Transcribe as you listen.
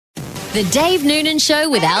The Dave Noonan Show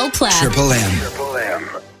with Al Platt. Triple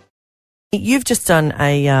M. You've just done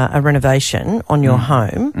a renovation on your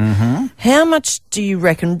home. Mm-hmm. How much do you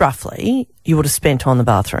reckon, roughly, you would have spent on the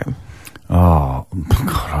bathroom? Oh,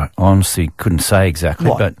 God, I honestly couldn't say exactly.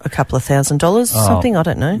 What, but a couple of $1,000 or something? I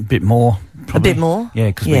don't know. A bit more, probably. A bit more? Yeah,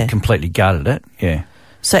 because we completely gutted it, yeah.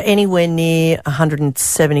 So anywhere near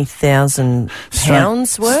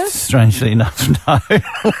 £170,000 worth? Strangely enough, no.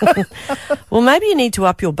 Well, maybe you need to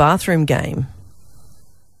up your bathroom game.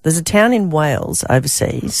 There's a town in Wales,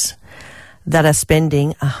 overseas, that are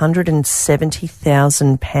spending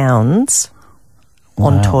 £170,000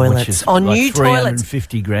 on toilets. Which is on like new toilets.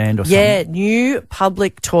 $350,000 or something. Yeah, new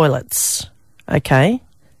public toilets. Okay.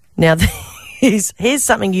 Now, here's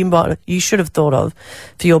something you should have thought of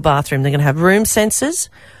for your bathroom. They're going to have room sensors,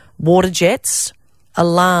 water jets,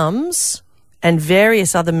 alarms, and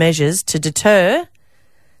various other measures to deter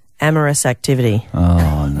amorous activity.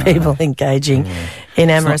 Oh, no. People engaging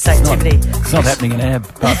in amorous activity. It's not happening in our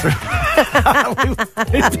bathroom.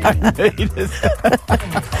 we don't need it.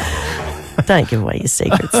 Don't give away your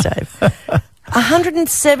secrets, Dave.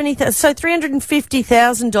 $170,000, so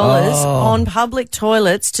 $350,000 on public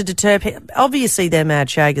toilets to deter people. Obviously, they're mad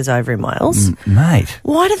shaggers over in Wales, mate.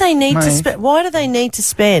 Why do they need to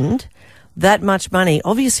spend that much money?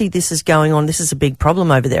 Obviously, this is going on. This is a big problem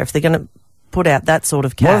over there. If they're going to put out that sort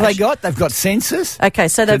of cash, what have they got? They've got sensors. Okay,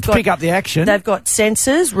 so they've got pick up the action. They've got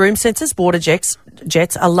sensors, room sensors, water jets,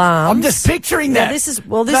 alarms. I'm just picturing that.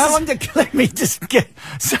 Let me just get.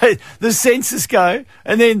 So the sensors go,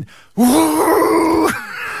 and then.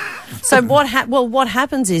 So what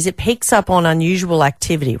happens is it picks up on unusual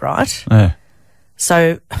activity, right? Yeah.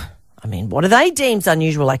 So, I mean, what are they deemed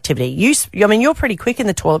unusual activity? You're pretty quick in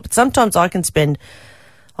the toilet, but sometimes I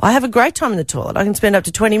have a great time in the toilet. I can spend up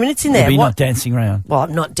to 20 minutes in there. You're not dancing around. Well,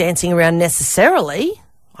 I'm not dancing around necessarily.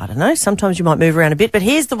 I don't know. Sometimes you might move around a bit, but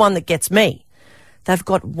here's the one that gets me. They've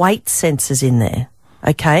got weight sensors in there,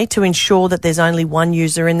 okay, to ensure that there's only one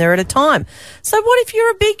user in there at a time. So what if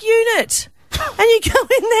you're a big unit and you go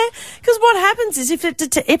in there? Because what happens is if it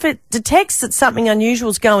detects that something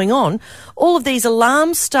unusual is going on, all of these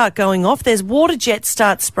alarms start going off, there's water jets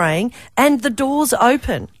start spraying, and the doors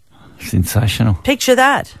open. Sensational. Picture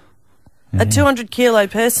that. Yeah. A 200-kilo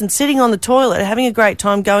person sitting on the toilet having a great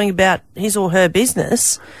time going about his or her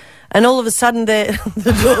business, and all of a sudden the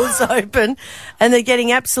doors open and they're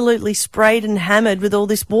getting absolutely sprayed and hammered with all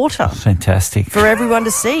this water. Fantastic. For everyone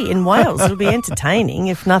to see in Wales. It'll be entertaining,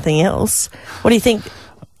 if nothing else. What do you think?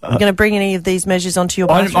 Are you going to bring any of these measures onto your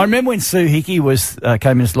bathroom? I remember when Sue Hickey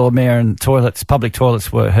came in as Lord Mayor and public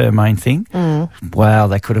toilets were her main thing. Mm. Wow,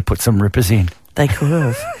 they could have put some rippers in. They could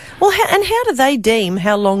have. Well, and how do they deem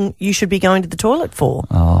how long you should be going to the toilet for?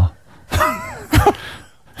 Oh.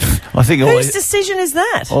 I think whose decision is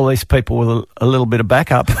that? All these people with a little bit of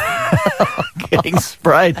backup getting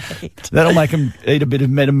sprayed. That'll make them eat a bit of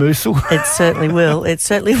Metamucil. It certainly will. It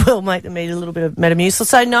certainly will make them eat a little bit of Metamucil.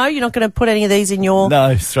 So, no, you're not going to put any of these in your...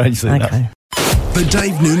 No, strangely enough. The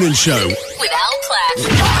Dave Noonan Show. With Al Platt.